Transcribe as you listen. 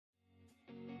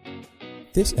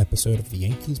This episode of the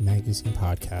Yankees Magazine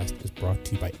podcast is brought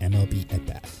to you by MLB At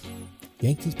Bat.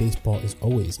 Yankees baseball is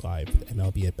always live with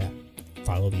MLB At Bat.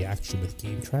 Follow the action with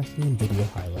game tracking and video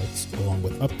highlights, along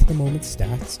with up-to-the-moment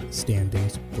stats,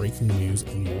 standings, breaking news,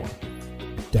 and more.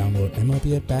 Download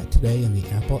MLB At Bat today in the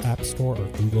Apple App Store or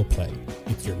Google Play.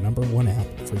 It's your number one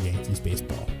app for Yankees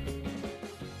baseball.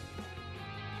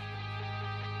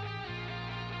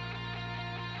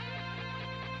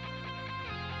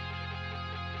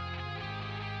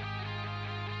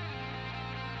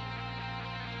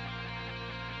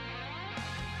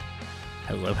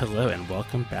 Hello, and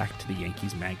welcome back to the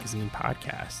Yankees Magazine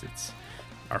podcast. It's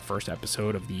our first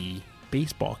episode of the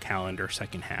baseball calendar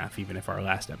second half, even if our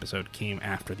last episode came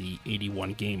after the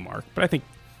 81 game mark. But I think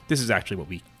this is actually what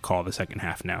we call the second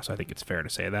half now, so I think it's fair to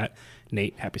say that.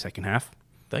 Nate, happy second half.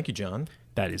 Thank you, John.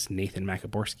 That is Nathan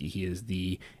Macaborski. He is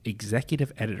the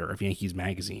executive editor of Yankees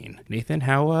Magazine. Nathan,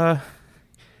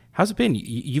 how's it been?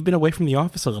 You've been away from the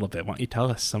office a little bit. Why don't you tell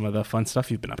us some of the fun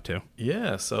stuff you've been up to?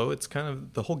 Yeah, so it's kind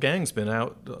of the whole gang's been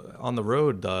out on the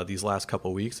road these last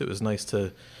couple of weeks. It was nice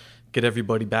to get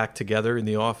everybody back together in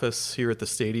the office here at the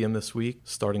stadium this week,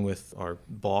 starting with our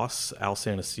boss, Al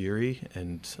Sanasiri,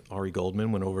 and Ari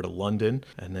Goldman went over to London.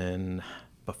 And then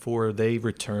before they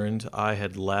returned, I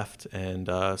had left and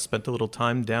spent a little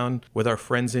time down with our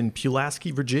friends in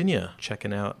Pulaski, Virginia,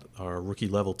 checking out our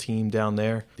rookie-level team down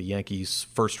there. The Yankees'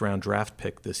 first-round draft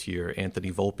pick this year,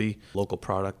 Anthony Volpe, local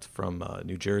product from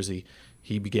New Jersey.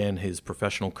 He began his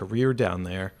professional career down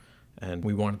there, and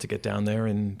we wanted to get down there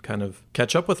and kind of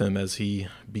catch up with him as he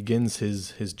begins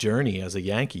his journey as a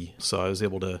Yankee. So I was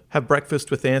able to have breakfast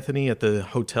with Anthony at the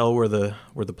hotel where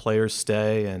the players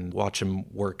stay and watch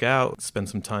him work out, spend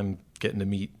some time getting to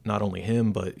meet not only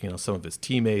him, but some of his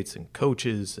teammates and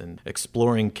coaches, and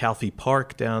exploring Calfee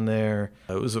Park down there.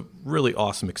 It was a really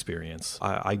awesome experience.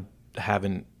 I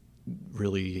haven't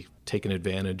really taken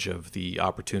advantage of the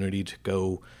opportunity to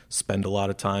go spend a lot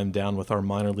of time down with our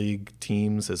minor league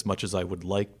teams as much as I would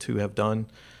like to have done.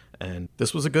 And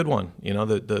this was a good one.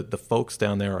 The folks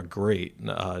down there are great.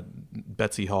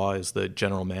 Betsy Haw is the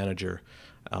general manager,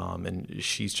 and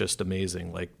she's just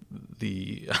amazing. Like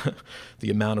the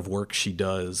amount of work she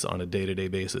does on a day-to-day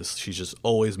basis. She's just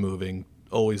always moving,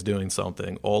 always doing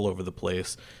something all over the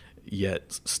place,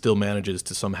 yet still manages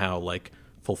to somehow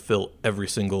fulfill every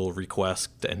single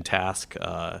request and task.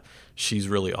 She's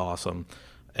really awesome.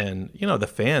 And, the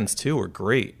fans, too, were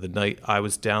great. The night I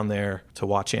was down there to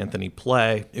watch Anthony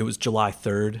play, it was July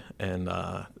 3rd, and,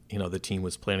 the team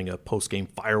was planning a post-game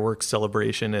fireworks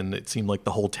celebration, and it seemed like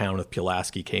the whole town of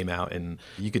Pulaski came out, and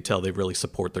you could tell they really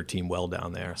support their team well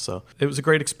down there. So it was a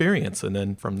great experience. And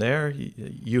then from there,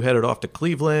 you headed off to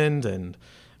Cleveland, and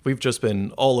we've just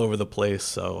been all over the place,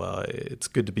 so it's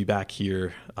good to be back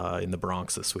here in the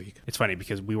Bronx this week. It's funny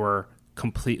because we were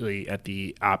completely at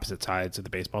the opposite sides of the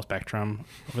baseball spectrum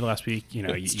over the last week.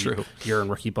 It's true. You're in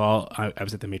rookie ball. I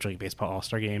was at the Major League Baseball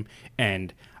All-Star Game,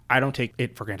 and I don't take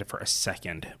it for granted for a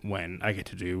second when I get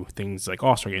to do things like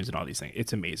All-Star Games and all these things.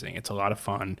 It's amazing. It's a lot of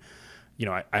fun.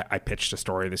 I pitched a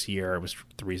story this year. It was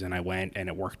the reason I went, and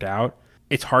it worked out.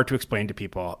 It's hard to explain to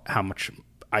people how much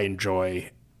I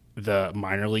enjoy the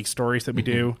minor league stories that we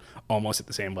do almost at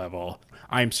the same level.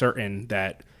 I'm certain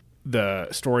that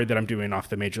the story that I'm doing off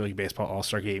the Major League Baseball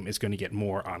All-Star Game is going to get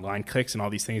more online clicks and all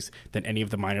these things than any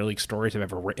of the minor league stories I've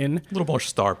ever written. A little more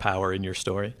star power in your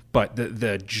story. But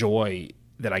the joy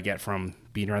that I get from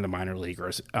being around the minor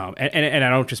leaguers, and I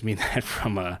don't just mean that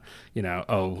from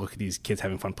oh, look at these kids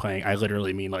having fun playing. I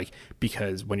literally mean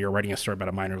because when you're writing a story about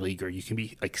a minor leaguer, you can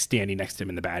be standing next to him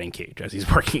in the batting cage as he's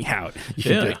working out. You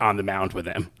can be on the mound with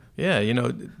him. Yeah,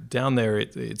 down there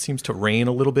it seems to rain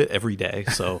a little bit every day.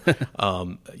 So,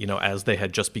 as they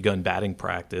had just begun batting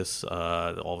practice,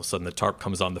 all of a sudden the tarp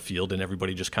comes on the field and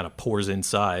everybody just kind of pours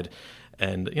inside.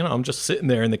 And, I'm just sitting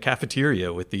there in the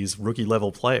cafeteria with these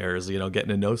rookie-level players, getting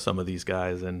to know some of these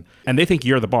guys. And they think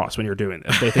you're the boss when you're doing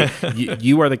this. They think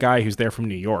you are the guy who's there from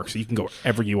New York, so you can go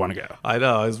wherever you want to go. I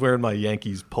know. I was wearing my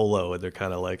Yankees polo, and they're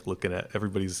kind of looking at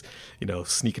everybody's,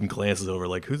 sneaking glances over,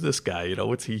 who's this guy?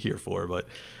 What's he here for? But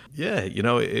yeah,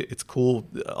 it's cool.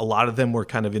 A lot of them were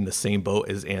kind of in the same boat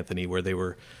as Anthony, where they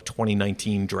were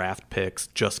 2019 draft picks,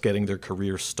 just getting their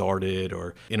career started,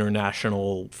 or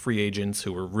international free agents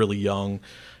who were really young.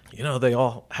 They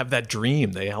all have that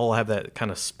dream. They all have that kind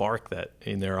of spark that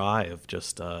in their eye of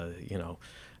just,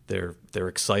 they're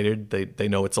excited. They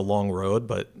know it's a long road,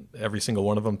 but every single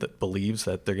one of them that believes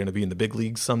that they're going to be in the big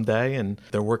leagues someday, and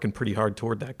they're working pretty hard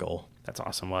toward that goal. That's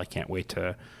awesome. Well, I can't wait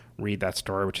to read that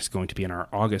story, which is going to be in our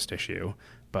August issue.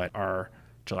 But our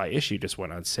July issue just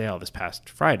went on sale last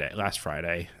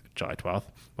Friday, July 12th,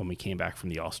 when we came back from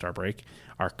the All-Star break.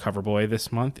 Our cover boy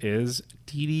this month is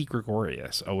Didi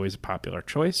Gregorius, always a popular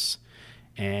choice.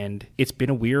 And it's been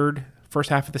a weird first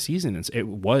half of the season. It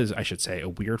was, I should say, a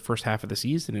weird first half of the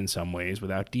season in some ways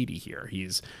without Didi here.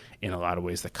 He's, in a lot of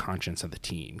ways, the conscience of the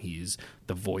team. He's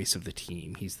the voice of the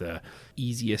team. He's the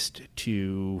easiest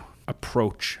to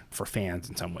approach for fans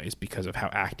in some ways because of how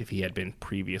active he had been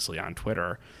previously on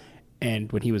Twitter.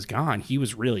 And when he was gone, he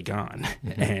was really gone.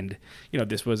 Mm-hmm. And,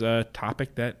 this was a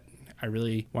topic that I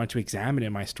really wanted to examine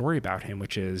in my story about him,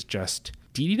 which is just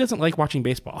Didi doesn't like watching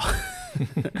baseball.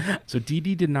 So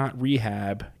Didi did not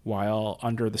rehab while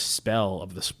under the spell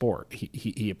of the sport.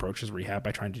 He approaches rehab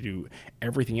by trying to do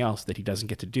everything else that he doesn't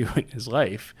get to do in his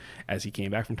life as he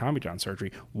came back from Tommy John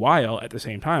surgery, while at the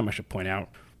same time, I should point out,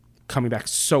 coming back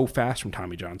so fast from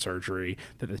Tommy John surgery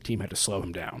that the team had to slow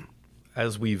him down.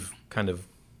 As we've kind of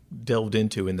delved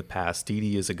into in the past,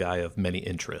 Didi is a guy of many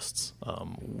interests,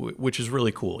 which is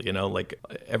really cool. Like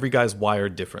every guy's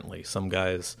wired differently. Some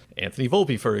guys, Anthony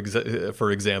Volpe,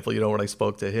 for example, when I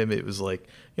spoke to him, it was like,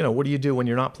 what do you do when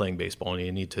you're not playing baseball and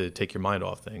you need to take your mind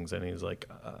off things? And he's like,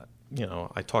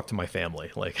 I talk to my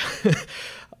family. Like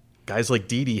guys like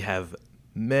Didi have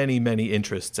many, many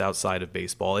interests outside of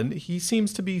baseball. And he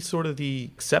seems to be sort of the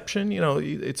exception.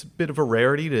 It's a bit of a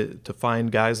rarity to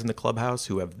find guys in the clubhouse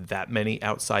who have that many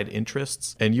outside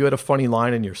interests. And you had a funny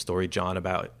line in your story, John,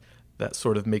 about that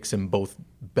sort of makes him both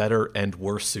better and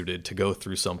worse suited to go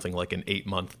through something like an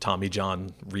 8-month Tommy John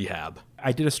rehab.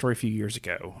 I did a story a few years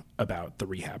ago about the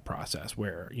rehab process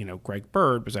where, Greg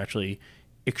Bird was actually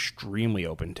extremely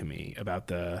open to me about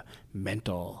the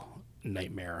mental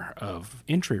nightmare of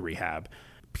injury rehab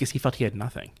because he felt he had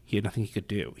nothing. He had nothing he could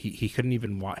do. He couldn't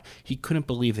even watch. He couldn't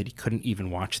believe that he couldn't even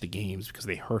watch the games because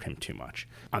they hurt him too much.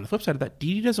 On the flip side of that,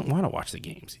 Didi doesn't want to watch the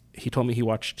games. He told me he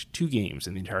watched 2 games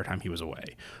in the entire time he was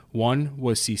away. One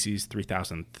was CeCe's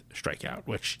 3,000th strikeout,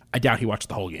 which I doubt he watched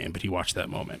the whole game, but he watched that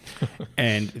moment.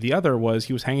 And the other was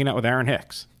he was hanging out with Aaron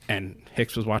Hicks. And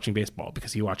Hicks was watching baseball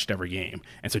because he watched every game.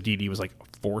 And so Didi was like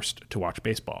forced to watch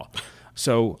baseball.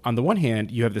 So on the one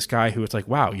hand, you have this guy who it's like,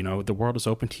 wow, the world is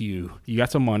open to you. You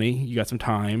got some money, you got some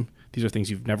time. These are things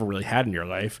you've never really had in your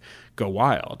life. Go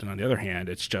wild. And on the other hand,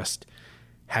 it's just,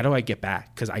 how do I get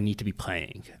back? Because I need to be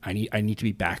playing. I need to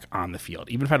be back on the field.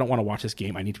 Even if I don't want to watch this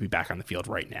game, I need to be back on the field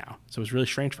right now. So it was really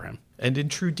strange for him. And in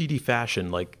true Didi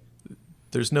fashion, like,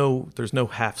 there's no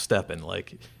half stepping.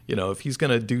 Like, if he's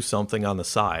going to do something on the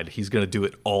side, he's going to do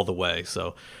it all the way.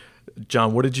 So,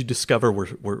 John, what did you discover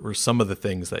were some of the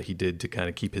things that he did to kind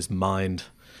of keep his mind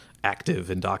active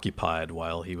and occupied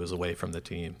while he was away from the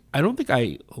team? I don't think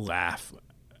I laugh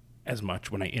as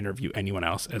much when I interview anyone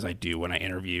else as I do when I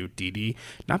interview Didi.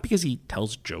 Not because he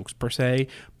tells jokes per se,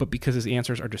 but because his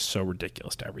answers are just so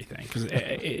ridiculous to everything. Because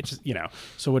it's just,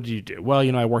 so what did you do? Well,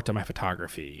 I worked on my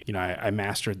photography. I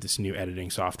mastered this new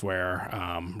editing software,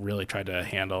 really tried to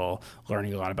handle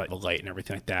learning a lot about the light and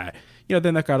everything like that.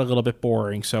 Then that got a little bit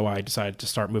boring, so I decided to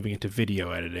start moving into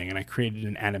video editing, and I created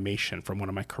an animation from one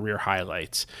of my career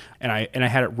highlights, and I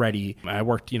had it ready. I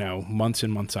worked, months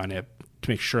and months on it to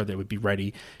make sure that it would be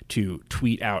ready to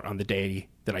tweet out on the day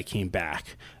that I came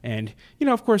back. And,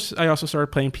 of course, I also started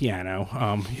playing piano,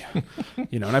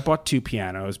 and I bought 2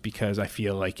 pianos because I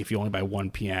feel like if you only buy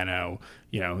 1 piano,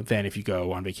 then if you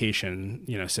go on vacation,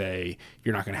 say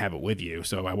you're not going to have it with you.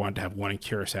 So I wanted to have 1 in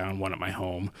Curacao and 1 at my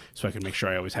home so I could make sure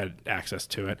I always had access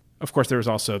to it. Of course, there was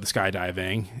also the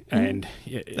skydiving and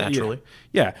naturally.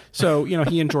 Yeah. So,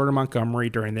 he and Jordan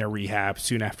Montgomery during their rehab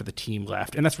soon after the team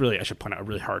left. And that's really, I should point out, a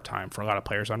really hard time for a lot of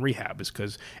players on rehab is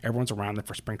because everyone's around them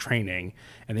for spring training.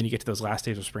 And then you get to those last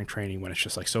days of spring training when it's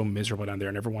just like so miserable down there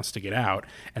and everyone wants to get out.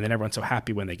 And then everyone's so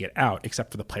happy when they get out, except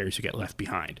for the players who get left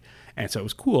behind. And so it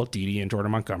was cool. Didi and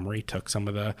Jordan Montgomery took some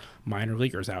of the minor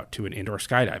leaguers out to an indoor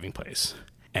skydiving place.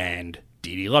 And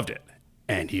Didi loved it.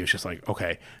 And he was just like,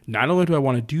 okay, not only do I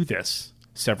want to do this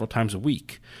several times a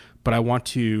week, but I want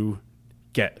to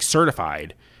get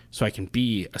certified so I can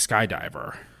be a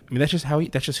skydiver. I mean,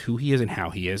 that's just who he is and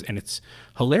how he is. And it's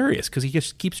hilarious because he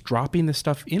just keeps dropping this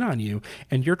stuff in on you.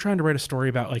 And you're trying to write a story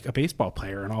about like a baseball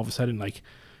player. And all of a sudden, like,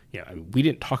 we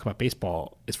didn't talk about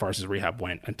baseball as far as his rehab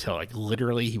went until like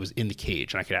literally he was in the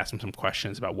cage and I could ask him some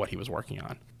questions about what he was working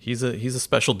on. He's a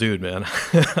special dude, man.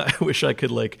 I wish I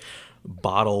could like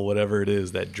bottle whatever it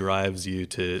is that drives you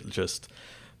to just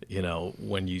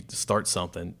when you start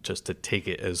something, just to take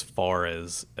it as far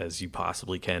as you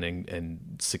possibly can and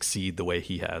succeed the way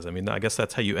he has. I mean, I guess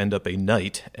that's how you end up a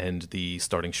Knight and the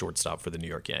starting shortstop for the New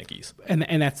York Yankees.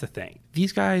 And that's the thing.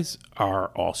 These guys are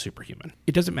all superhuman.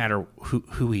 It doesn't matter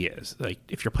who he is. Like,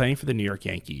 if you're playing for the New York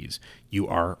Yankees, you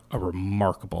are a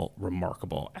remarkable,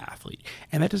 remarkable athlete.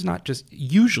 And that does not just,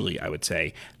 usually I would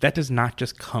say, that does not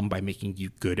just come by making you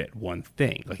good at one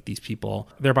thing. Like, these people,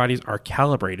 their bodies are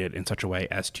calibrated in such a way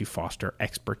as to foster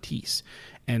expertise.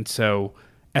 And so,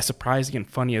 as surprising and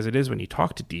funny as it is when you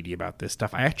talk to Didi about this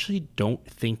stuff, I actually don't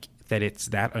think that it's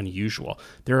that unusual.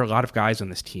 There are a lot of guys on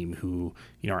this team who,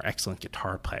 are excellent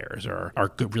guitar players or are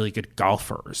good, really good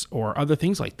golfers or other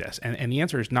things like this. And the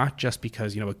answer is not just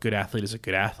because, a good athlete is a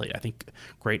good athlete. I think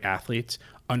great athletes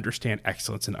understand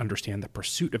excellence and understand the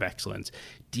pursuit of excellence.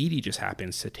 Didi just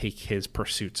happens to take his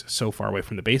pursuits so far away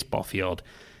from the baseball field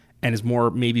and is more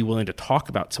maybe willing to talk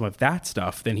about some of that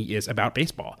stuff than he is about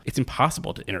baseball. It's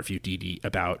impossible to interview Didi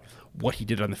about what he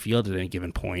did on the field at any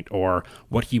given point or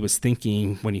what he was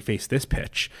thinking when he faced this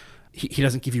pitch. He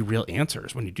doesn't give you real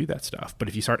answers when you do that stuff. But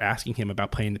if you start asking him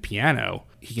about playing the piano,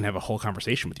 he can have a whole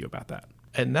conversation with you about that.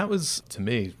 And that was, to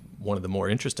me, one of the more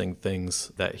interesting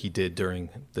things that he did during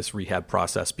this rehab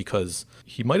process, because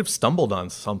he might have stumbled on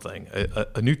something,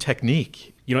 a new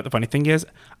technique. You know what the funny thing is?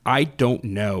 I don't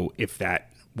know if that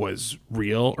was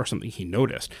real or something he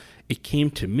noticed. It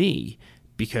came to me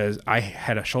because I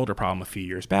had a shoulder problem a few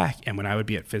years back, and when I would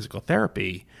be at physical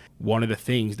therapy, one of the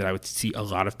things that I would see a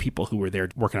lot of people who were there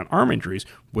working on arm injuries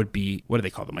would be, what do they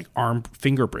call them, like arm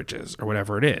finger bridges or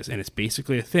whatever it is. And it's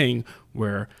basically a thing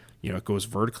where it goes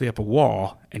vertically up a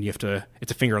wall, and you have to,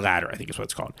 it's a finger ladder, I think is what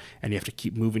it's called, and you have to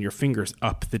keep moving your fingers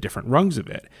up the different rungs of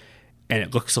it. And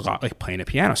it looks a lot like playing a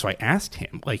piano. So I asked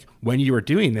him, like, when you were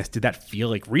doing this, did that feel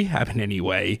like rehab in any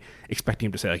way? Expecting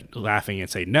him to say, like, laughing and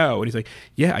say no. And he's like,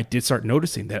 yeah, I did start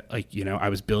noticing that, like, I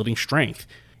was building strength.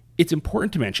 It's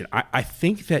important to mention, I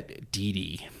think that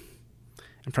Didi,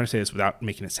 I'm trying to say this without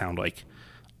making it sound like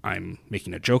I'm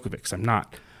making a joke of it, because I'm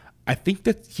not. I think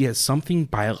that he has something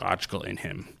biological in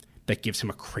him that gives him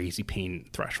a crazy pain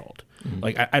threshold. Mm.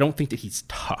 Like, I don't think that he's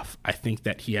tough. I think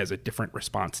that he has a different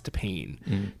response to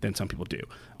pain than some people do.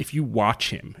 If you watch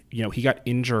him, he got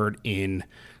injured in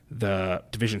the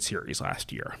division series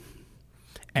last year,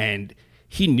 and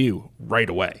he knew right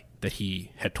away that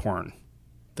he had torn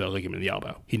the ligament in the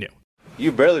elbow. He knew.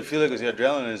 You barely feel it because your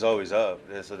adrenaline is always up.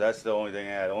 So that's the only thing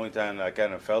I had. The only time I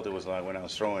kind of felt it was like when I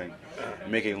was throwing,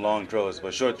 making long throws.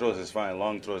 But short throws is fine.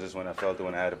 Long throws is when I felt it,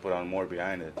 when I had to put on more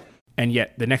behind it. And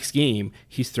yet the next game,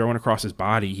 he's throwing across his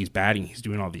body, he's batting, he's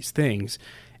doing all these things.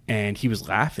 And he was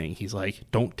laughing. He's like,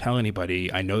 don't tell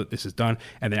anybody. I know that this is done.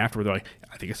 And then afterward, they're like,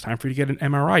 I think it's time for you to get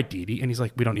an MRI, Didi. And he's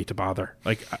like, we don't need to bother.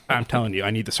 Like, I'm telling you,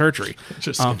 I need the surgery.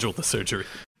 Just schedule the surgery.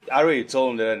 I already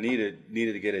told them that I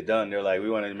needed to get it done. They're like, we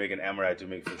wanted to make an MRI to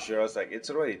make for sure. I was like, it's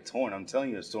already torn. I'm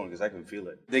telling you it's torn because I can feel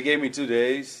it. They gave me 2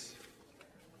 days.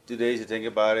 2 days to think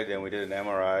about it. Then we did an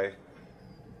MRI.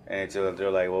 And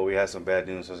they're like, well, we had some bad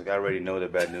news. So I was like, I already know the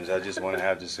bad news. I just want to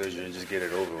have the surgery and just get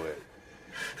it over with.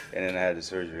 And then I had the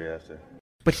surgery after.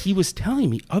 But he was telling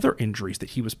me other injuries that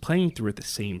he was playing through at the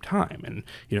same time. And,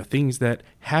 things that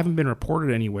haven't been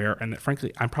reported anywhere. And that,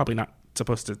 frankly, I'm probably not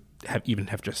supposed to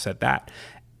have just said that.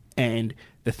 And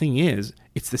the thing is,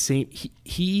 it's the same.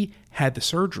 He had the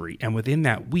surgery. And within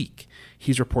that week,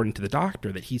 he's reporting to the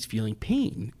doctor that he's feeling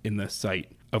pain in the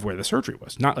site of where the surgery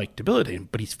was. Not like debilitating,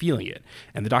 but he's feeling it.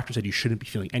 And the doctor said, you shouldn't be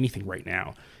feeling anything right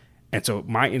now. And so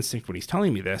my instinct when he's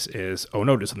telling me this is, oh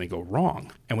no, did something go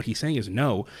wrong? And what he's saying is,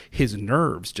 no, his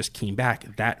nerves just came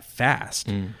back that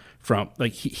fast from,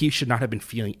 like, he should not have been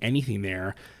feeling anything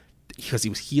there because he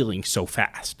was healing so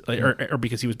fast, or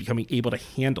because he was becoming able to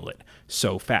handle it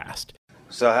so fast.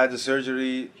 So I had the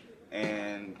surgery,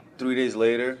 and 2 days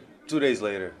later,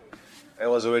 it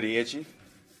was already itchy.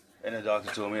 And the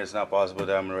doctor told me it's not possible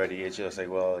that I'm already itchy. I was like,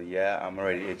 well, yeah, I'm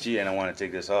already itchy, and I want to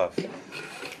take this off.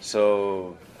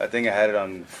 So I think I had it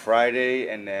on Friday,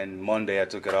 and then Monday I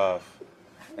took it off.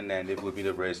 And then they put me in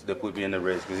the brace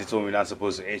because he told me not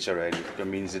supposed to itch already. That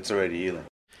means it's already healing.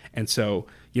 And so,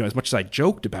 as much as I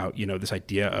joked about, this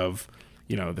idea of,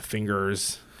 the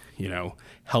fingers,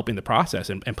 helping the process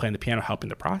and playing the piano helping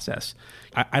the process,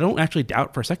 I don't actually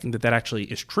doubt for a second that actually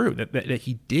is true, that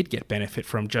he did get benefit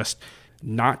from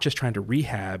not just trying to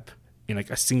rehab in like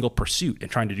a single pursuit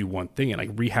and trying to do one thing and like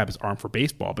rehab his arm for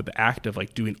baseball, but the act of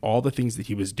like doing all the things that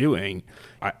he was doing,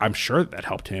 I'm sure that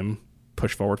helped him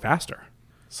push forward faster.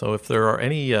 So if there are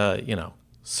any,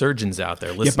 surgeons out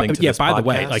there listening to this by the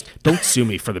way, podcast. like, don't sue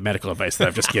me for the medical advice that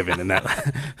I've just given. And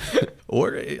that,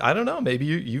 Or I don't know, maybe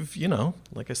you've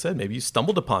like I said, maybe you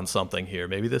stumbled upon something here.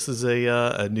 Maybe this is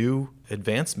a new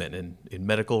advancement in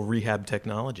medical rehab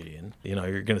technology, and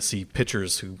you're going to see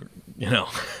pitchers who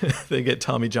they get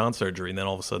Tommy John surgery, and then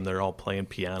all of a sudden they're all playing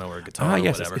piano or guitar or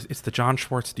whatever. It's the John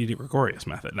Schwartz, Didi Gregorius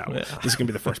method. No, This is going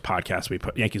to be the first podcast we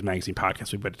put, Yankees Magazine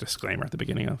podcast, we put a disclaimer at the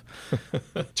beginning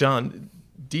of. John,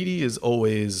 Didi is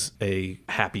always a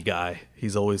happy guy.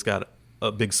 He's always got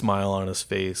a big smile on his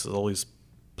face, is always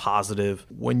positive.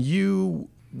 When you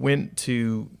went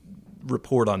to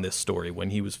report on this story,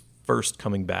 when he was first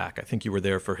coming back, I think you were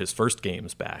there for his first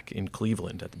games back in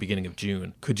Cleveland at the beginning of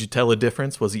June. Could you tell a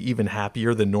difference? Was he even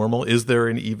happier than normal? Is there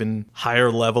an even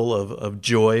higher level of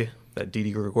joy that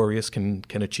Didi Gregorius can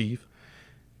achieve?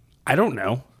 I don't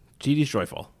know. Didi's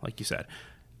joyful, like you said.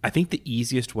 I think the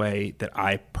easiest way that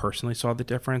I personally saw the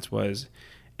difference was,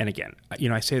 and again,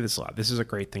 I say this a lot, this is a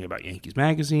great thing about Yankees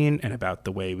Magazine and about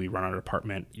the way we run our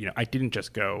department. I didn't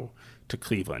just go to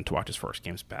Cleveland to watch his first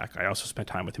games back. I also spent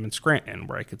time with him in Scranton,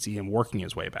 where I could see him working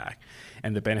his way back.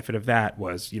 And the benefit of that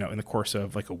was, in the course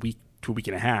of like a week to a week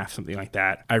and a half, something like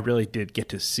that, I really did get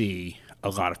to see a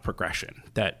lot of progression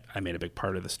that I made a big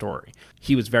part of the story.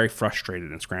 He was very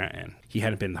frustrated in Scranton. He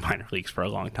hadn't been in the minor leagues for a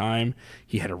long time.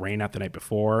 He had a rain out the night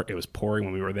before. It was pouring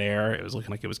when we were there. It was looking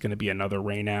like it was going to be another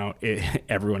rain out.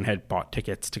 Everyone had bought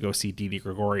tickets to go see Didi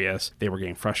Gregorius. They were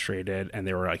getting frustrated, and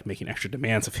they were like making extra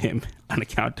demands of him on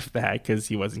account of that because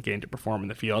he wasn't getting to perform in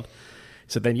the field.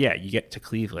 So then, you get to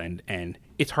Cleveland, and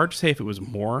it's hard to say if it was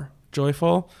more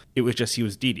joyful. It was just he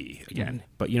was Didi again. Mm-hmm.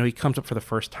 But he comes up for the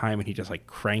first time and he just like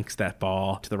cranks that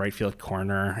ball to the right field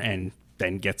corner and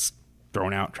then gets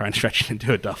thrown out trying to stretch it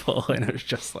into a double. And it was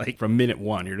just like from minute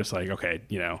one, you're just like, okay,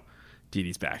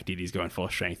 Didi's back. Didi's going full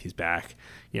strength. He's back.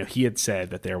 He had said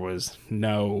that there was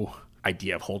no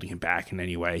idea of holding him back in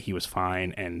any way. He was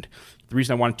fine. And the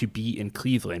reason I wanted to be in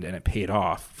Cleveland, and it paid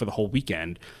off for the whole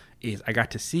weekend, is I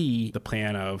got to see the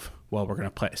plan of, well, we're going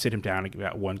to sit him down and give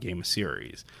out one game a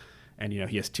series. And,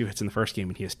 he has 2 hits in the first game,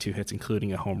 and he has 2 hits,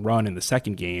 including a home run in the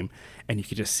second game. And you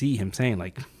could just see him saying,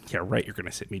 like, yeah, right, you're going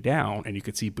to sit me down. And you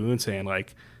could see Boone saying,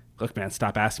 like, look, man,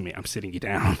 stop asking me. I'm sitting you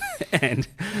down. And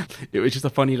it was just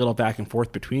a funny little back and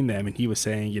forth between them. And he was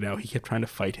saying, he kept trying to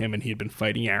fight him, and he had been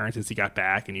fighting Aaron since he got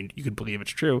back. And you could believe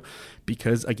it's true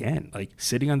because, again, like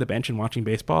sitting on the bench and watching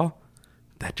baseball,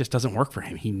 that just doesn't work for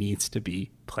him. He needs to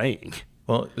be playing.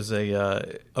 Well, it was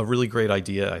a really great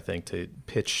idea, I think, to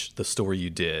pitch the story you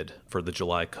did for the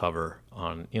July cover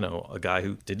on, a guy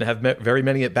who didn't have very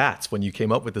many at-bats when you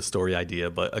came up with the story idea,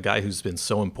 but a guy who's been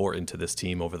so important to this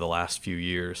team over the last few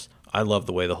years. I love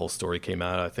the way the whole story came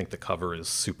out. I think the cover is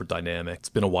super dynamic. It's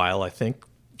been a while, I think,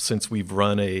 since we've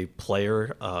run a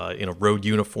player in a road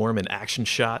uniform, an action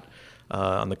shot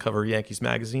on the cover of Yankees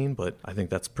Magazine, but I think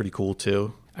that's pretty cool,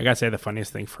 too. I gotta say, the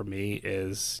funniest thing for me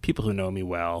is people who know me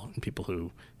well and people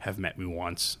who have met me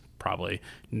once probably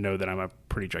know that I'm a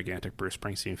pretty gigantic Bruce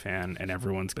Springsteen fan, and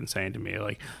everyone's been saying to me,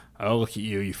 like, oh, look at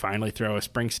you finally throw a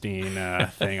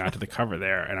Springsteen thing onto the cover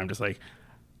there. And I'm just like,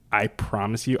 I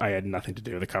promise you, I had nothing to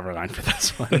do with the cover line for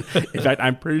this one. In fact,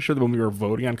 I'm pretty sure that when we were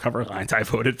voting on cover lines, I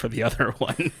voted for the other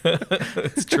one.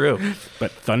 It's true.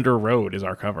 But Thunder Road is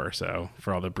our cover. So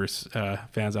for all the Bruce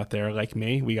fans out there like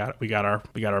me, we got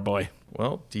our boy.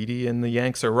 Well, Didi and the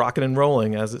Yanks are rocking and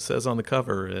rolling, as it says on the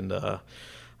cover. And I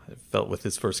felt with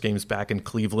his first games back in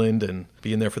Cleveland and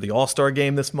being there for the All-Star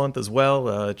game this month as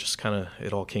well, just kind of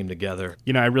it all came together.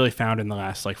 I really found in the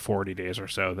last 40 days or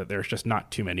so that there's just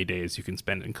not too many days you can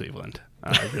spend in Cleveland.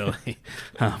 I really,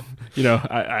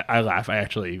 I laugh.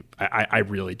 I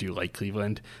really do like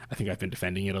Cleveland. I think I've been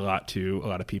defending it a lot to a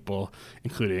lot of people,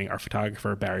 including our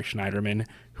photographer, Barry Schneiderman,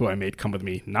 who I made come with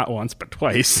me not once, but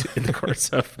twice in the course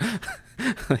of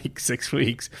 6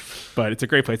 weeks. But it's a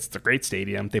great place. It's a great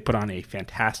stadium. They put on a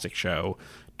fantastic show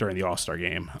during the All-Star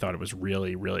game. I thought it was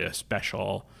really, really a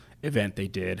special event they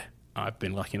did. I've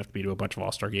been lucky enough to be to a bunch of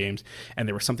All-Star games, and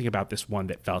there was something about this one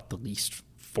that felt the least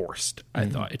forced. I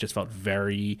thought it just felt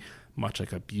very much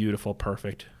like a beautiful,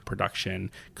 perfect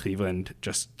production. Cleveland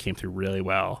just came through really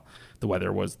well. The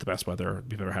weather was the best weather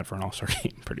we've ever had for an All-Star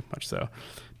game, pretty much so.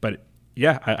 But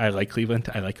yeah, I like Cleveland.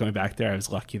 I like going back there. I was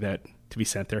lucky to be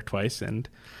sent there twice, and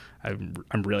I'm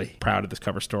really proud of this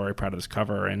cover story, proud of this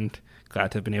cover, and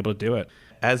glad to have been able to do it.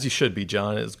 As you should be,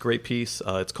 John. It's a great piece.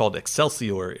 It's called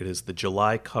Excelsior. It is the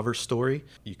July cover story.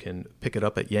 You can pick it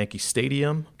up at Yankee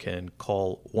Stadium. You can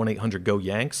call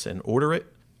 1-800-GO-YANKS and order it.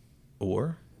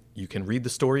 Or you can read the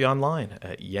story online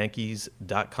at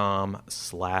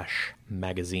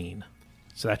yankees.com/magazine.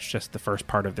 So that's just the first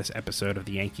part of this episode of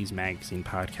the Yankees Magazine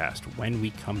podcast. When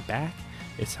we come back,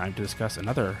 it's time to discuss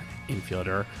another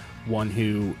infielder, one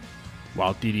who,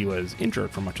 while Didi was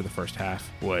injured for much of the first half,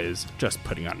 was just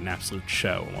putting on an absolute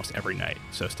show almost every night.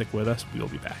 So stick with us. We will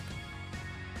be back.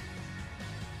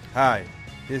 Hi,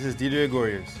 this is Didi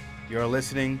Gregorius. You're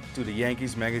listening to the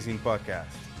Yankees Magazine podcast.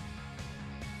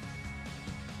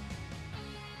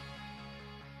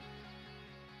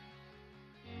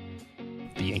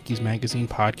 The Yankees Magazine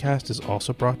podcast is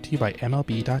also brought to you by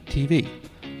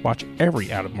MLB.tv. Watch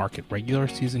every out-of-market regular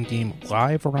season game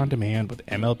live or on demand with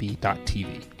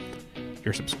MLB.tv.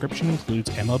 Your subscription includes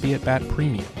MLB At Bat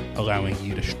Premium, allowing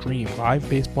you to stream live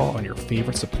baseball on your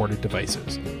favorite supported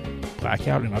devices.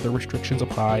 Blackout and other restrictions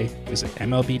apply. Visit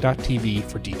MLB.tv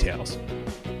for details.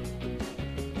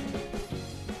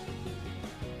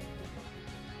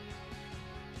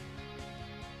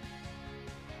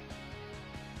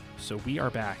 So we are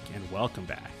back, and welcome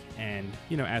back. And,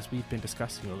 as we've been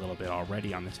discussing a little bit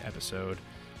already on this episode,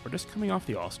 we're just coming off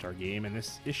the All-Star game, and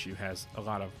this issue has a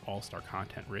lot of All-Star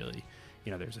content, really.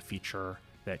 There's a feature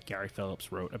that Gary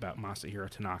Phillips wrote about Masahiro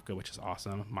Tanaka, which is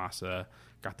awesome. Masa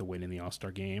got the win in the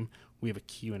All-Star game. We have a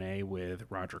Q&A with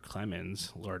Roger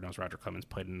Clemens. Lord knows Roger Clemens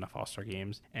played in enough All-Star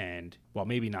games. And while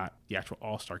maybe not the actual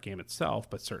All-Star game itself,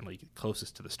 but certainly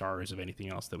closest to the stars of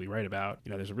anything else that we write about,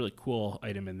 there's a really cool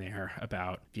item in there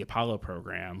about the Apollo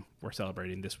program. We're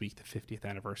celebrating this week the 50th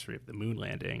anniversary of the moon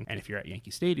landing. And if you're at Yankee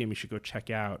Stadium, you should go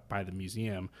check out by the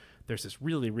museum. There's this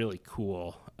really, really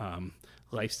cool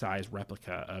life-size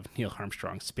replica of Neil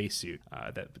Armstrong's spacesuit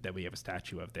that we have a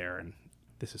statue of there. And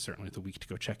this is certainly the week to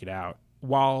go check it out.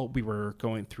 While we were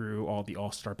going through all the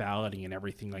All-Star balloting and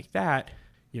everything like that,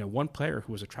 one player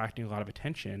who was attracting a lot of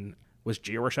attention was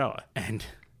Gio Urshela. And,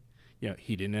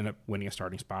 he didn't end up winning a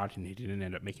starting spot and he didn't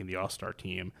end up making the All-Star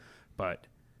team. But,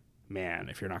 man,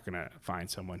 if you're not going to find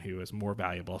someone who is more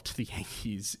valuable to the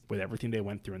Yankees with everything they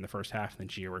went through in the first half than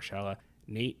Gio Urshela,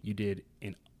 Nate, you did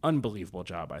an unbelievable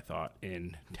job, I thought,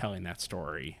 in telling that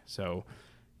story. So,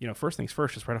 first things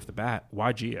first, just right off the bat,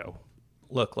 why Gio?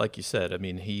 Look, like you said,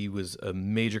 he was a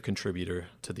major contributor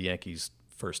to the Yankees'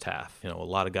 first half. A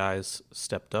lot of guys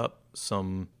stepped up.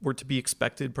 Some were to be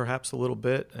expected perhaps a little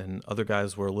bit, and other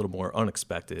guys were a little more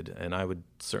unexpected. And I would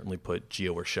certainly put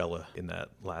Gio Urshela in that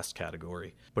last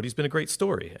category. But he's been a great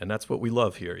story, and that's what we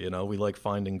love here. We like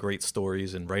finding great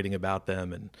stories and writing about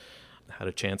them, and had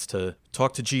a chance to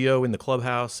talk to Gio in the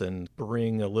clubhouse and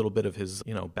bring a little bit of his,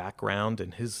 background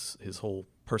and his whole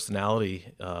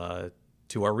personality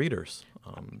to our readers.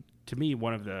 To me,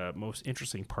 one of the most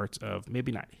interesting parts of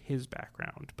maybe not his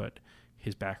background, but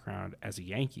his background as a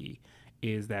Yankee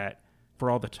is that for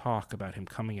all the talk about him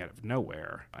coming out of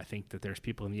nowhere, I think that there's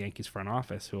people in the Yankees front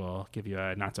office who will give you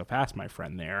a not so fast, my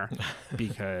friend, there,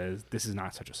 because this is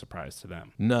not such a surprise to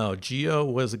them. No,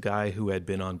 Gio was a guy who had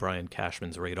been on Brian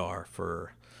Cashman's radar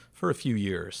for a few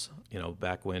years,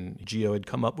 back when Gio had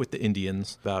come up with the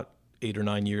Indians, about 8 or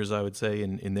 9 years, I would say,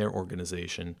 in their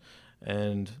organization.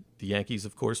 And the Yankees,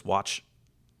 of course, watch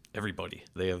everybody.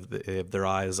 They have their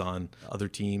eyes on other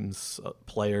teams,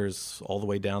 players, all the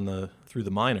way down through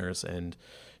the minors. And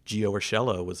Gio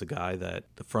Urshela was a guy that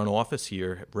the front office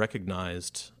here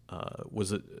recognized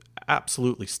was an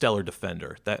absolutely stellar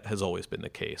defender. That has always been the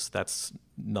case. That's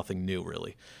nothing new,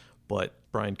 really. But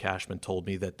Brian Cashman told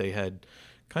me that they had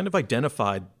kind of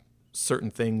identified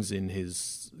certain things in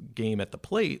his game at the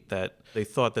plate that they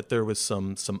thought that there was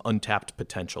some untapped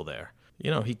potential there.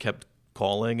 He kept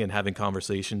calling and having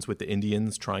conversations with the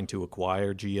Indians trying to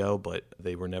acquire Gio, but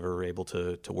they were never able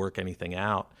to work anything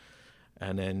out.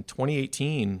 And then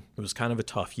 2018, it was kind of a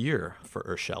tough year for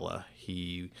Urshela.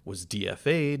 He was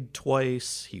DFA'd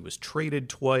twice, he was traded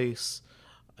twice,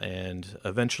 and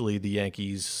eventually the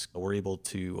Yankees were able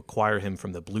to acquire him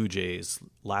from the Blue Jays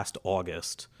last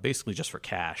August, basically just for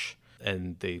cash.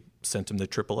 And they sent him to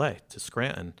AAA, to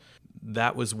Scranton.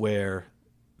 That was where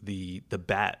the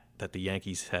bat that the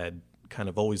Yankees had kind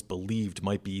of always believed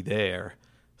might be there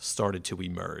started to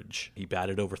emerge. He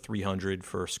batted over 300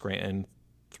 for Scranton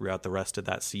throughout the rest of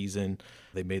that season.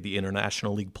 They made the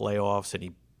International League playoffs, and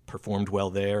he performed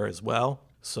well there as well.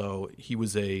 So he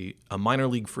was a minor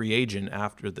league free agent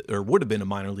would have been a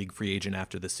minor league free agent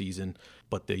after the season.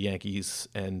 But the Yankees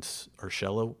and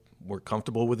Urshela were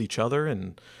comfortable with each other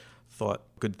and thought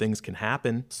good things can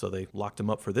happen, so they locked him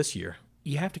up for this year.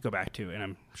 You have to go back to, and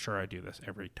I'm sure I do this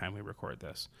every time we record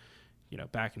this,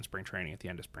 back in spring training, at the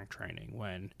end of spring training,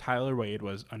 when Tyler Wade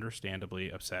was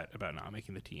understandably upset about not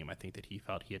making the team. I think that he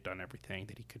felt he had done everything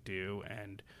that he could do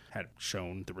and had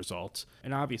shown the results.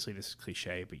 And obviously this is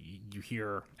cliche, but you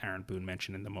hear Aaron Boone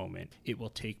mention in the moment, it will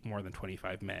take more than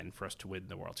 25 men for us to win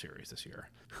the World Series this year.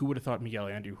 Who would have thought Miguel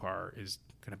Andujar is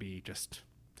going to be just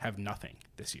have nothing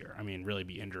this year? I mean, really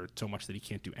be injured so much that he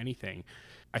can't do anything.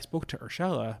 I spoke to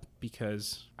Urshela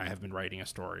because I have been writing a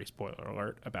story, spoiler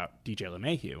alert, about DJ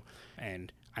LeMahieu.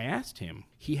 And I asked him,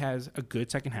 he has a good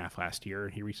second half last year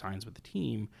and he re-signs with the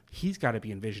team. He's got to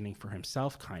be envisioning for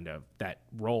himself kind of that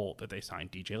role that they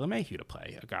signed DJ LeMahieu to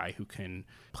play, a guy who can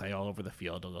play all over the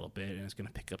field a little bit and is going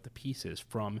to pick up the pieces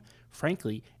from,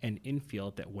 frankly, an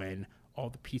infield that when all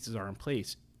the pieces are in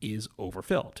place is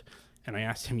overfilled. And I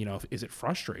asked him, is it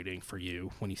frustrating for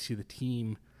you when you see the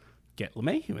team get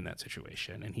LeMahieu in that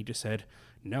situation? And he just said,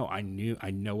 no, I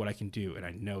know what I can do. And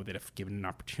I know that if given an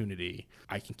opportunity,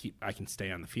 I can stay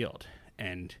on the field.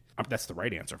 And that's the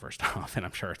right answer, first off. And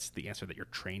I'm sure it's the answer that you're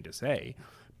trained to say.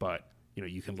 But,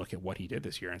 you can look at what he did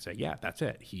this year and say, yeah, that's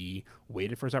it. He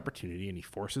waited for his opportunity and he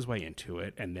forced his way into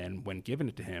it. And then when given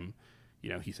it to him,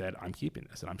 he said, I'm keeping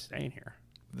this and I'm staying here.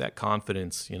 That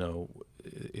confidence,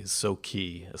 is so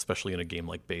key, especially in a game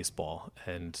like baseball.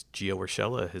 And Gio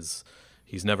Urshela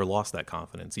he's never lost that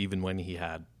confidence, even when he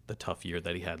had the tough year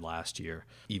that he had last year,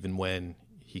 even when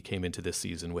he came into this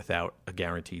season without a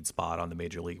guaranteed spot on the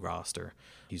major league roster.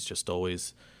 He's just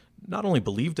always not only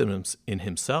believed in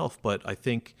himself, but I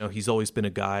think he's always been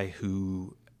a guy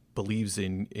who believes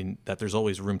in that there's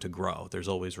always room to grow. There's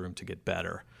always room to get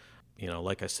better.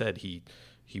 Like I said, he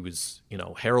was,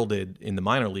 heralded in the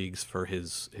minor leagues for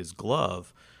his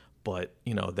glove, but,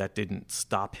 that didn't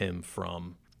stop him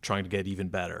from trying to get even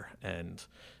better. And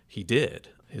he did.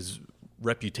 His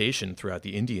reputation throughout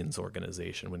the Indians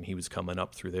organization when he was coming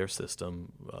up through their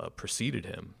system preceded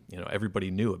him.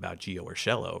 Everybody knew about Gio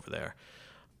Urshela over there.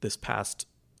 This past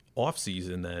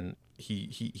offseason, then,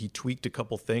 he tweaked a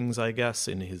couple things, I guess,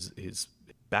 in his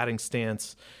batting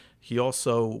stance. He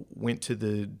also went to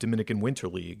the Dominican Winter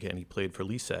League and he played for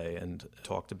Licey and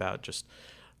talked about just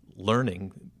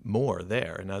learning more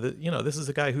there. Now, this is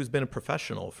a guy who's been a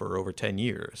professional for over 10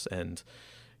 years and,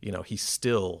 he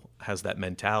still has that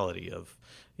mentality of,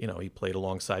 he played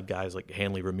alongside guys like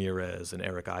Hanley Ramirez and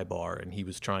Eric Ibar, and he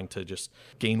was trying to just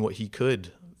gain what he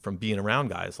could from being around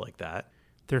guys like that.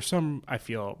 There's some, I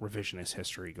feel, revisionist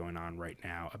history going on right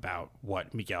now about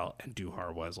what Miguel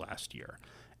Andujar was last year.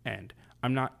 And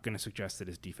I'm not going to suggest that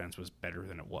his defense was better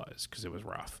than it was because it was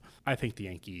rough. I think the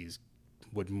Yankees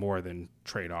would more than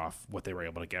trade off what they were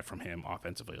able to get from him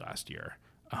offensively last year.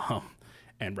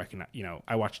 And recognize,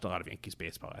 I watched a lot of Yankees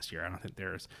baseball last year. I don't think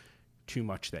there's too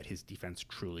much that his defense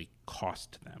truly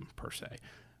cost them per se.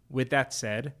 With that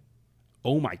said,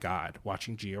 oh my God,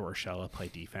 watching Gio Urshela play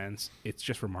defense, it's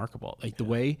just remarkable. The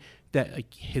way that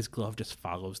his glove just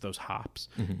follows those hops.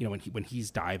 Mm-hmm. When he's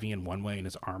diving in one way and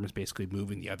his arm is basically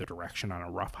moving the other direction on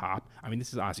a rough hop. I mean,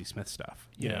 this is Ozzie Smith stuff.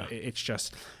 It's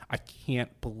just, I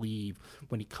can't believe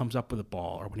when he comes up with a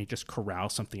ball or when he just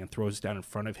corrals something and throws it down in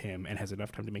front of him and has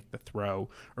enough time to make the throw,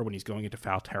 or when he's going into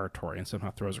foul territory and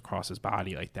somehow throws across his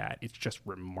body like that. It's just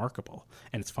remarkable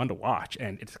and it's fun to watch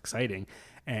and it's exciting.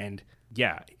 And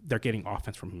yeah, they're getting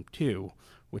offense from him too,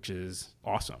 which is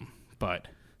awesome. But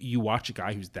you watch a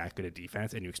guy who's that good at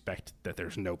defense and you expect that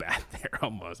there's no bat there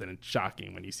almost, and it's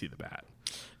shocking when you see the bat.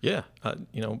 Yeah.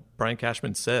 Brian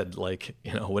Cashman said,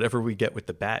 whatever we get with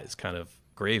the bat is kind of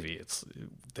gravy.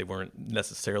 They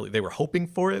were hoping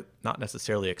for it, not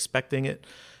necessarily expecting it,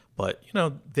 but,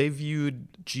 they viewed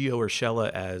Gio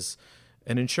Urshela as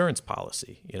an insurance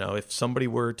policy. If somebody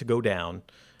were to go down,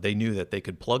 they knew that they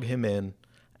could plug him in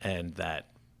and that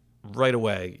right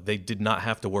away they did not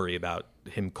have to worry about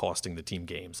him costing the team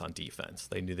games on defense.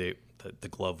 They knew that the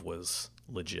glove was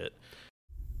legit.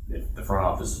 If the front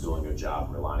office is doing a good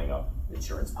job, we're lining up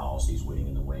insurance policies waiting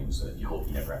in the wings that you hope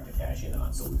you never have to cash in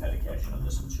on. So we've had to cash in on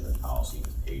this insurance policy and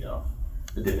it's paid off.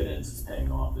 The dividends it's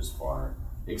paying off is far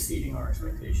exceeding our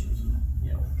expectations. And,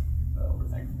 we're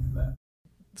thankful for that.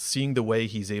 Seeing the way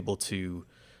he's able to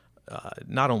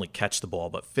not only catch the ball,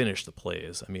 but finish the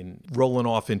plays. I mean, rolling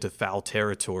off into foul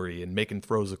territory and making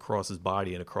throws across his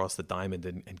body and across the diamond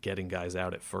and getting guys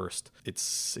out at first.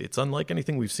 It's unlike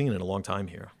anything we've seen in a long time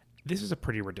here. This is a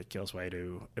pretty ridiculous way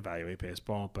to evaluate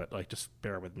baseball, but just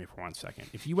bear with me for 1 second.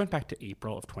 If you went back to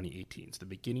April of 2018, so the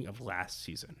beginning of last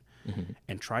season, mm-hmm.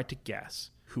 and tried to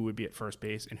guess who would be at first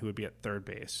base and who would be at third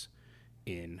base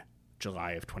in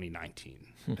July of 2019,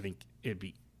 I think it'd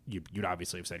be you'd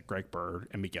obviously have said Greg Bird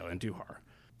and Miguel Andujar.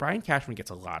 Brian Cashman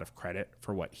gets a lot of credit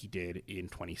for what he did in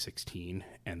 2016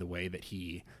 and the way that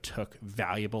he took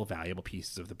valuable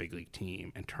pieces of the big league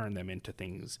team and turned them into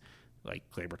things like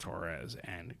Gleyber Torres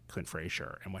and Clint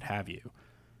Frazier and what have you.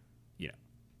 You know,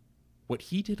 what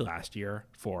he did last year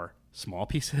for small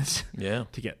pieces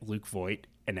to get Luke Voit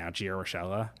and now Gio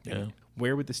Urshela.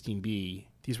 Where would this team be?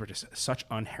 These were just such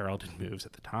unheralded moves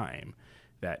at the time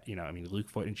that, you know, I mean, Luke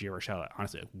Voit and Gio Urshela,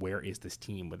 honestly, where is this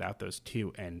team without those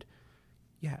two? And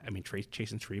yeah, I mean,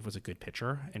 Chasen Shreve was a good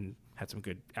pitcher and had some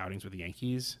good outings with the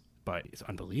Yankees, but it's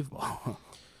unbelievable.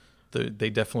 They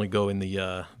definitely go in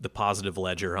the positive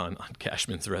ledger on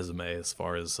Cashman's resume as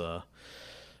far as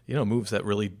moves that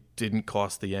really didn't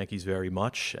cost the Yankees very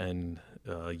much and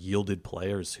yielded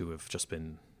players who have just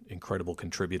been incredible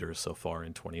contributors so far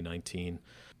in 2019.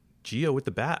 Gio with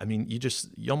the bat, I mean,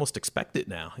 you almost expect it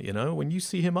now. You know, when you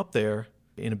see him up there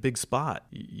in a big spot,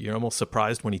 you're almost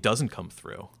surprised when he doesn't come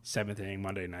through. 7th inning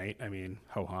Monday night, I mean,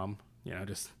 ho-hum, you know,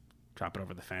 just drop it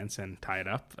over the fence and tie it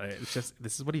up. It's just,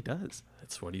 this is what he does.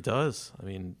 It's what he does. I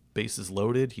mean, bases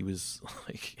loaded. He was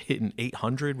like hitting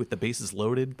 800 with the bases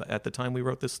loaded at the time we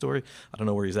wrote this story. I don't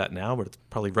know where he's at now, but it's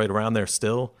probably right around there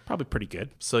still. Probably pretty good.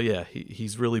 So yeah,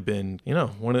 he's really been, you know,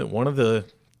 one of the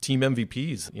team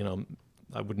MVPs. You know,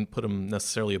 I wouldn't put him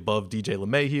necessarily above DJ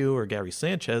LeMahieu or Gary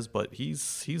Sanchez, but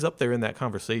he's up there in that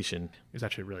conversation. It's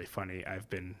actually really funny. I've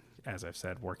been, as I've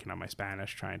said, working on my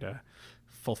Spanish, trying to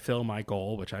fulfill my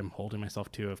goal, which I'm holding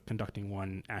myself to, of conducting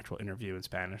one actual interview in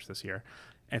Spanish this year.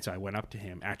 And so I went up to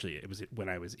him. Actually, it was when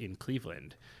I was in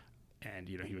Cleveland, and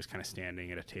you know, he was kind of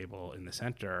standing at a table in the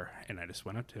center, and I just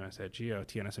went up to him and said, "Gio,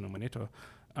 tienes un minuto?"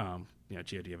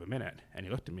 Gio, do you have a minute? And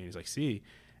he looked at me and he's like, "Sí."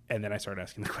 And then I started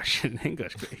asking the question in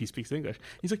English. He speaks English.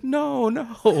 He's like, no. And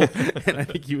I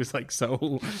think he was like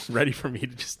so ready for me to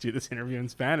just do this interview in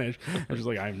Spanish. I was just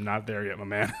like, I'm not there yet, my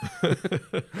man.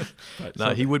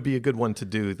 He would be a good one to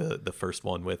do the first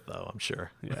one with, though, I'm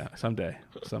sure. Yeah, someday.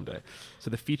 So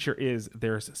the feature is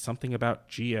There's Something About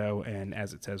Gio, and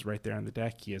as it says right there on the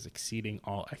deck, he is exceeding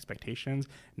all expectations.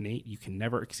 Nate, you can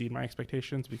never exceed my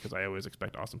expectations because I always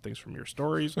expect awesome things from your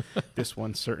stories. This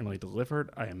one certainly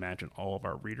delivered. I imagine all of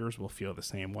our readers will feel the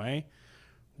same way.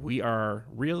 We are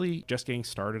really just getting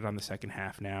started on the second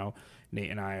half now. Nate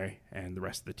and I and the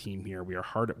rest of the team here, we are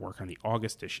hard at work on the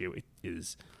August issue. It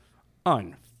is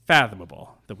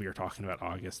unfathomable that we are talking about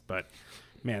August, but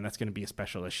man, that's going to be a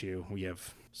special issue. We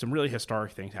have some really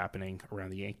historic things happening around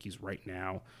the Yankees right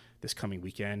now this coming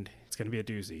weekend. It's going to be a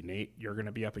doozy. Nate, you're going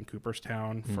to be up in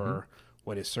Cooperstown for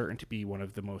what is certain to be one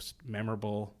of the most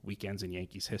memorable weekends in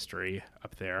Yankees history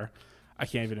up there. I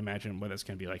can't even imagine what it's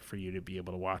going to be like for you to be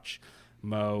able to watch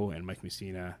Mo and Mike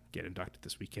Mussina get inducted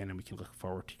this weekend, and we can look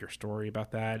forward to your story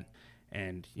about that.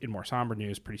 And in more somber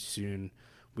news, pretty soon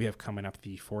we have coming up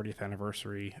the 40th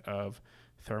anniversary of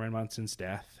Thurman Munson's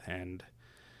death, and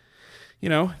you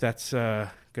know, that's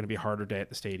going to be a harder day at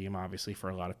the stadium, obviously,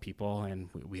 for a lot of people, and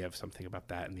we have something about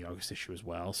that in the August issue as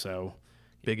well. So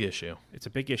big issue. It's a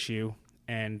big issue,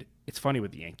 and it's funny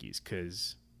with the Yankees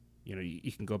because you know,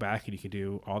 you can go back and you can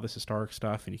do all this historic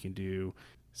stuff, and you can do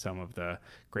some of the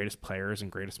greatest players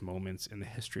and greatest moments in the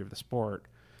history of the sport.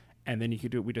 And then you could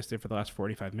do what we just did for the last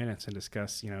 45 minutes and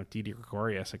discuss, you know, Didi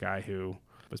Gregorius, a guy who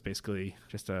was basically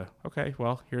just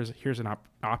here's an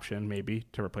option maybe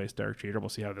to replace Derek Jeter. We'll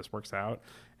see how this works out.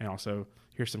 And also,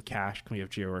 here's some cash. Can we have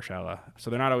Gio Urshela?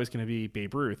 So they're not always going to be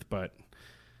Babe Ruth, but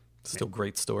still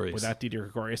great stories. Without Didi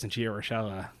Gregorius and Gio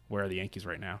Urshela, where are the Yankees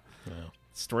right now? Yeah.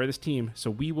 Story of this team. So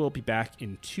we will be back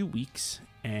in 2 weeks,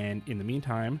 and in the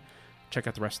meantime, check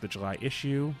out the rest of the July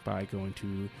issue by going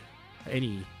to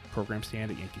any program stand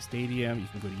at Yankee Stadium. You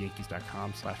can go to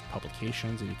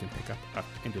yankees.com/publications, and you can pick up an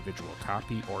individual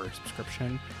copy or a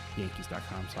subscription,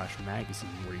 yankees.com/magazine,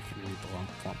 where you can read the long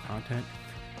form content.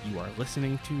 You are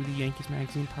listening to the Yankees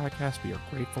Magazine podcast. We are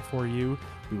grateful for you.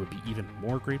 We would be even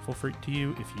more grateful to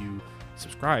you if you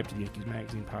subscribe to the Yankees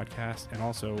Magazine podcast, and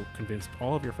also convinced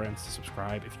all of your friends to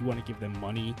subscribe. If you want to give them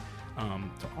money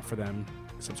to offer them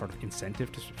some sort of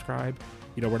incentive to subscribe,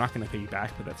 you know, we're not going to pay you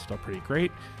back, but that's still pretty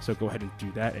great. So go ahead and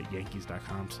do that at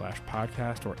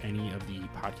yankees.com/podcast or any of the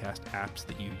podcast apps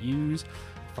that you use.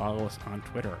 Follow us on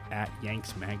Twitter at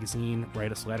Yanks Magazine.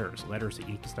 Write us letters at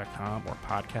yankees.com or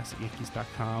podcast at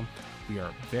yankees.com. We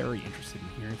are very interested in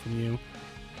hearing from you.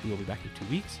 We will be back in 2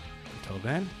 weeks. Until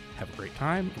then, have a great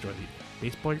time. Enjoy the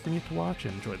baseball you're going to get to watch,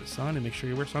 and enjoy the sun, and make sure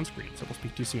you wear sunscreen. So we'll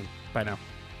speak to you soon. Bye now.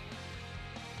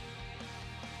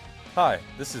 Hi,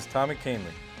 this is Tommy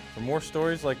Canely. For more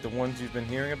stories like the ones you've been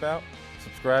hearing about,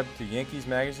 subscribe to Yankees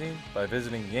Magazine by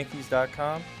visiting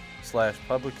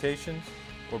yankees.com/publications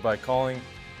or by calling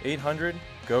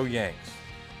 800-GO-YANKS.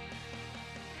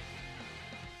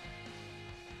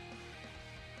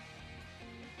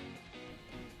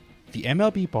 The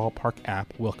MLB Ballpark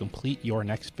app will complete your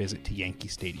next visit to Yankee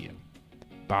Stadium.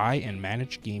 Buy and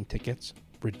manage game tickets,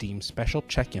 redeem special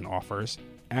check-in offers,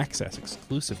 access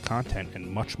exclusive content,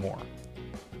 and much more.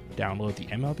 Download the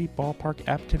MLB Ballpark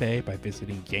app today by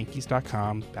visiting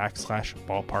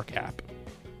yankees.com/ballpark app.